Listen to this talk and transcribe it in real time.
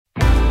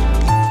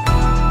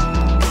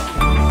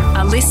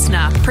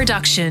listener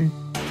production.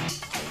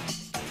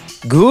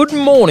 Good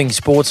morning,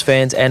 sports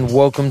fans, and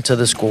welcome to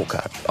The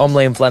Scorecard. I'm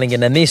Liam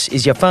Flanagan, and this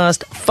is your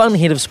fast, fun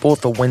hit of sport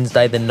for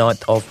Wednesday, the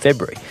 9th of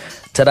February.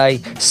 Today,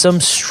 some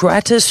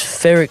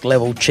stratospheric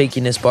level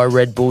cheekiness by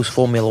Red Bull's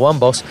Formula One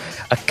boss,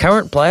 a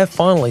current player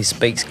finally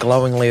speaks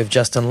glowingly of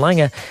Justin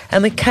Langer,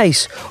 and the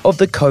case of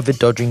the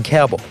COVID-dodging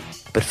Cowboy.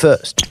 But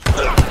first...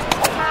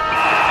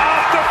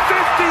 After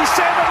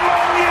 57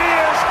 long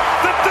years,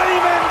 the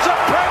Demons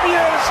are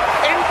premiers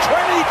in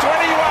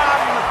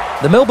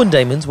 2021. The Melbourne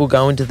Demons will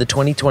go into the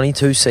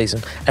 2022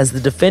 season as the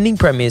defending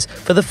premiers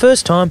for the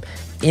first time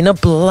in a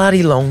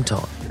bloody long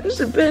time. It's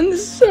been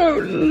so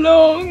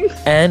long.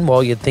 And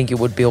while you'd think it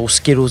would be all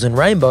Skittles and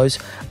rainbows,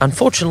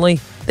 unfortunately,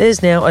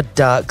 there's now a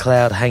dark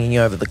cloud hanging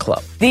over the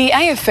club. The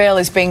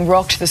AFL is being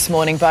rocked this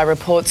morning by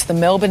reports the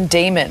Melbourne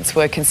Demons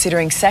were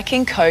considering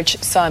sacking coach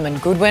Simon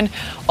Goodwin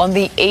on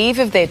the eve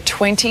of their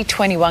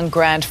 2021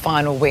 grand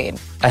final win.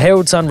 A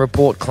Herald Sun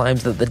report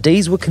claims that the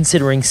D's were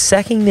considering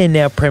sacking their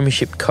now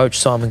premiership coach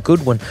Simon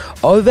Goodwin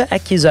over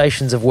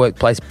accusations of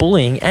workplace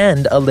bullying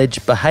and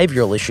alleged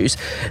behavioural issues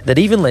that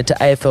even led to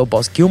AFL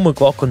boss Gil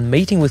McLachlan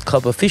meeting with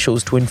club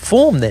officials to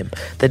inform them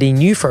that he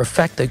knew for a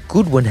fact that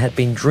Goodwin had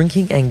been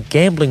drinking and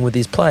gambling with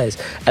his players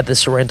at the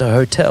Sorrento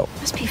Hotel.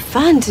 Must be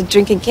fun to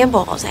drink and gamble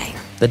all day.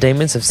 The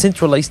Demons have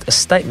since released a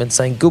statement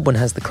saying Goodwin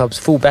has the club's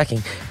full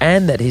backing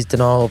and that his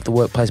denial of the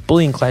workplace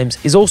bullying claims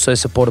is also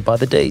supported by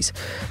the Ds.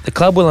 The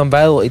club will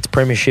unveil its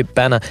premiership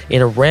banner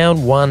in a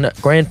round one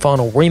grand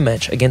final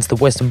rematch against the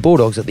Western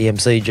Bulldogs at the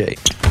MCG.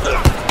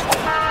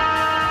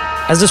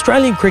 As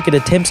Australian cricket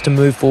attempts to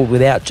move forward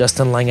without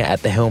Justin Langer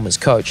at the helm as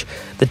coach,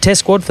 the test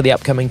squad for the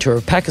upcoming tour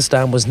of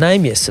Pakistan was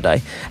named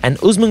yesterday, and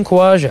Usman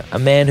Khawaja, a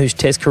man whose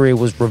test career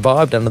was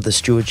revived under the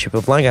stewardship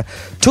of Langer,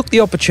 took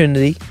the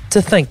opportunity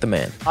to thank the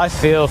man. I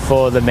feel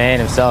for the man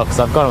himself because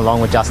I've gone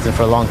along with Justin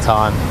for a long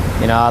time.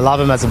 You know, I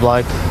love him as a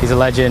bloke. He's a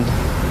legend.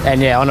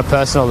 And yeah, on a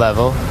personal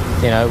level,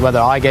 you know, whether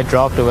I get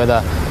dropped or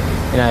whether,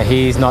 you know,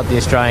 he's not the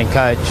Australian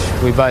coach,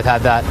 we both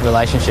have that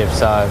relationship.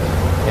 So,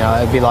 you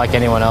know, it'd be like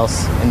anyone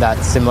else in that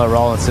similar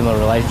role and similar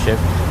relationship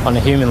on a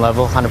human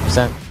level,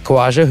 100%.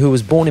 Khawaja, who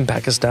was born in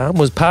Pakistan,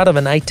 was part of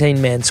an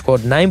 18-man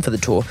squad named for the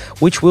tour,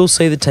 which will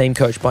see the team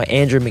coached by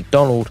Andrew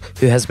McDonald,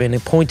 who has been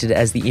appointed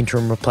as the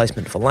interim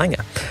replacement for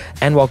Langer.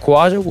 And while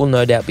Khawaja will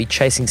no doubt be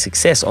chasing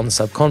success on the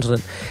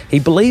subcontinent, he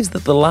believes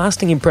that the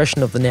lasting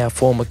impression of the now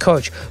former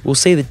coach will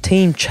see the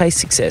team chase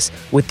success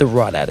with the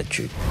right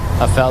attitude.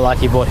 I felt like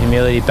he brought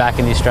humility back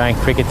in the Australian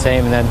cricket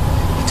team, and then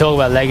you talk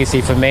about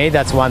legacy. For me,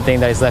 that's one thing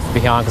that he's left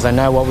behind because I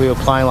know what we were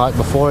playing like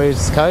before he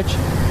was coach,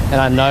 and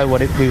I know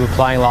what we were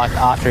playing like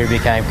after he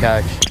became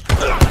coach.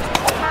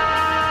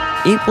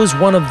 It was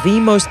one of the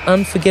most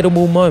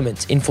unforgettable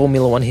moments in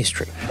Formula One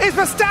history. Is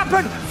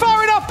Verstappen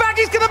far enough back?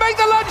 He's going to make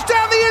the lunge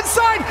down the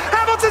inside.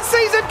 Hamilton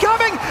sees him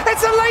coming.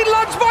 It's a late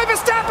lunge by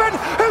Verstappen,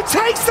 who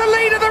takes the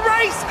lead of the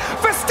race.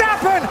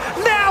 Verstappen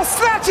now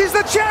snatches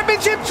the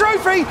championship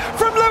trophy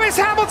from Lewis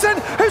Hamilton,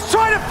 who's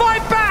trying to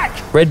fight back.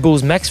 Red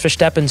Bull's Max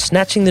Verstappen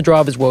snatching the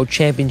Drivers' World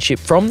Championship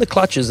from the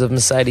clutches of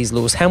Mercedes'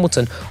 Lewis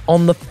Hamilton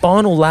on the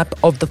final lap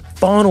of the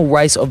final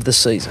race of the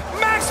season.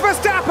 Max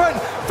Verstappen,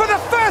 for the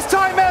first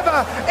time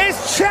ever,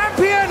 is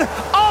champion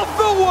of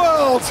the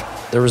world.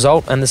 The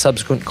result and the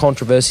subsequent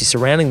controversy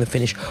surrounding the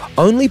finish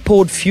only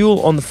poured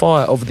fuel on the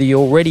fire of the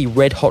already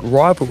red-hot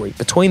rivalry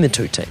between the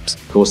two teams.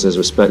 Of course, there's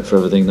respect for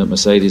everything that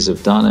Mercedes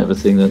have done,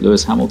 everything that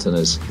Lewis Hamilton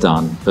has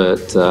done,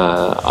 but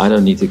I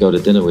don't need to go to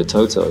dinner with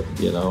Toto.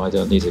 You know, I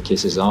don't need to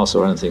kiss his arse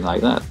or anything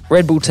like that.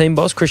 Red Bull team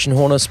boss Christian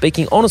Horner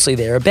speaking honestly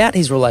there about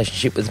his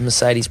relationship with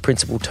Mercedes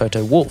principal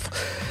Toto Wolff.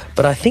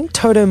 But I think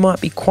Toto might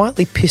be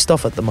quietly pissed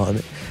off at the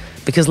moment,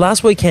 because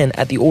last weekend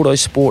at the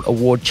Autosport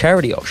Award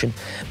charity auction,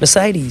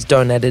 Mercedes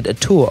donated a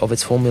tour of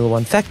its Formula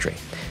One factory.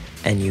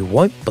 And you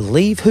won't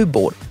believe who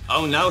bought it.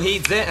 Oh no, he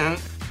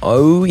didn't.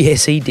 Oh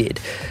yes, he did.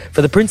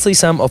 For the princely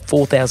sum of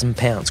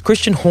 £4,000,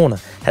 Christian Horner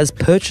has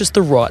purchased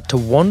the right to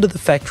wander the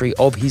factory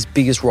of his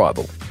biggest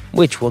rival,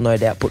 which will no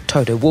doubt put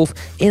Toto Wolff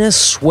in a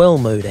swell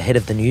mood ahead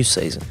of the new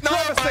season. No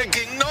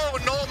thinking, no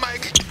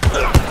making.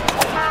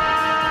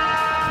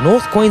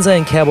 North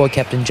Queensland Cowboy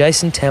captain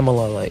Jason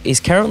Taumalolo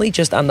is currently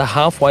just under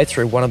halfway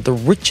through one of the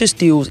richest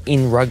deals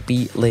in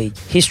rugby league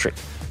history.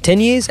 10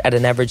 years at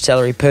an average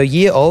salary per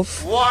year of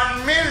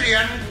 $1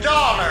 million.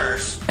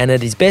 And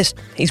at his best,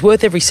 he's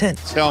worth every cent.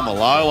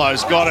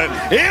 Taumalolo's got it.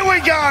 Here we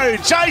go.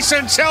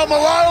 Jason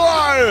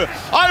Taumalolo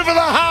over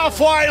the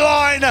halfway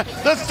line.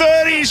 The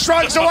 30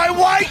 strokes away.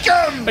 Wake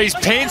him. He's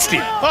pantsed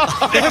him.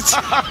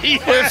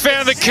 We've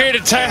found the key to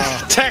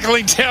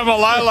tackling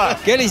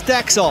Taumalolo. Get his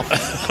dacks off.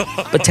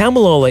 But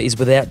Taumalolo is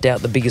without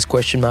doubt the biggest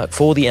question mark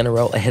for the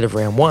NRL ahead of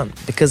round one,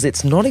 because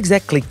it's not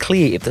exactly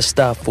clear if the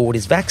star forward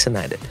is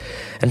vaccinated.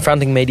 And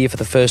fronting media for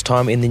the first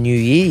time in the new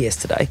year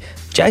yesterday,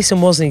 Jason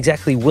wasn't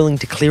exactly willing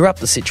to clear up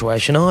the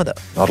situation either.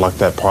 I'd like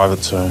that private,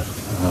 so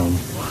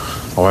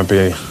I won't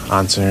be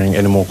answering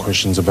any more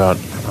questions about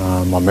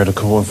my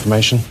medical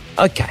information.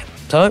 Okay,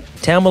 so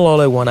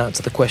Taumalolo won't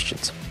answer the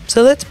questions.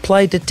 So let's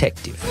play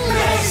detective.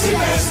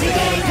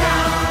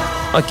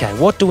 Okay,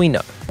 what do we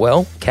know?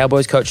 Well,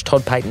 Cowboys coach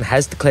Todd Payten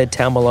has declared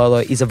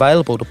Taumalolo is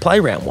available to play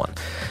round 1.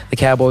 The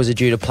Cowboys are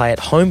due to play at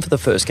home for the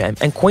first game,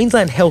 and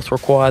Queensland Health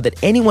require that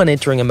anyone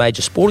entering a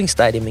major sporting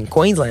stadium in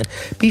Queensland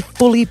be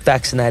fully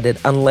vaccinated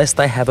unless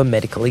they have a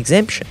medical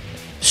exemption.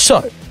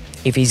 So,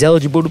 if he's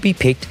eligible to be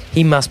picked,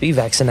 he must be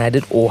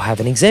vaccinated or have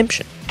an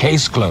exemption.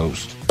 Case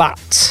closed.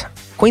 But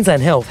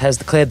Queensland Health has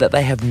declared that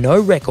they have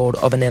no record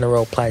of an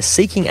NRL player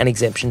seeking an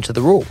exemption to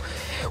the rule,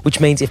 which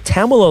means if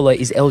Taumalolo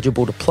is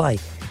eligible to play,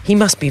 he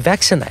must be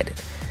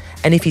vaccinated.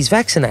 And if he's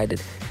vaccinated,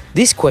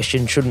 this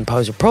question shouldn't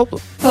pose a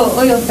problem. For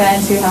all your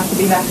fans who have to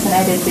be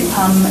vaccinated to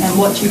come and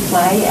watch you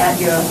play at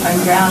your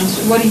home ground,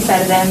 what do you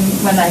say to them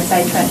when they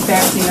say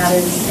transparency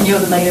matters and you're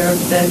the leader of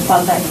the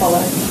club they follow?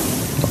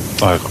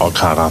 I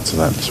can't answer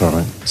that,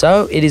 sorry.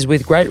 So it is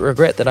with great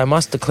regret that I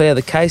must declare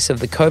the case of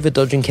the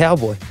COVID-dodging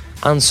Cowboy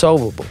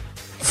unsolvable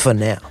for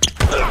now.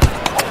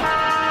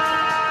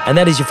 And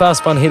that is your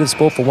fast, fun hit of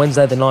sport for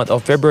Wednesday the 9th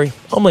of February.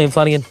 I'm Liam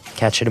Flanagan.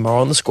 Catch you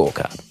tomorrow on the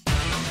scorecard.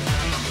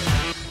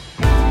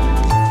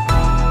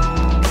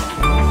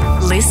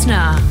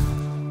 Listener.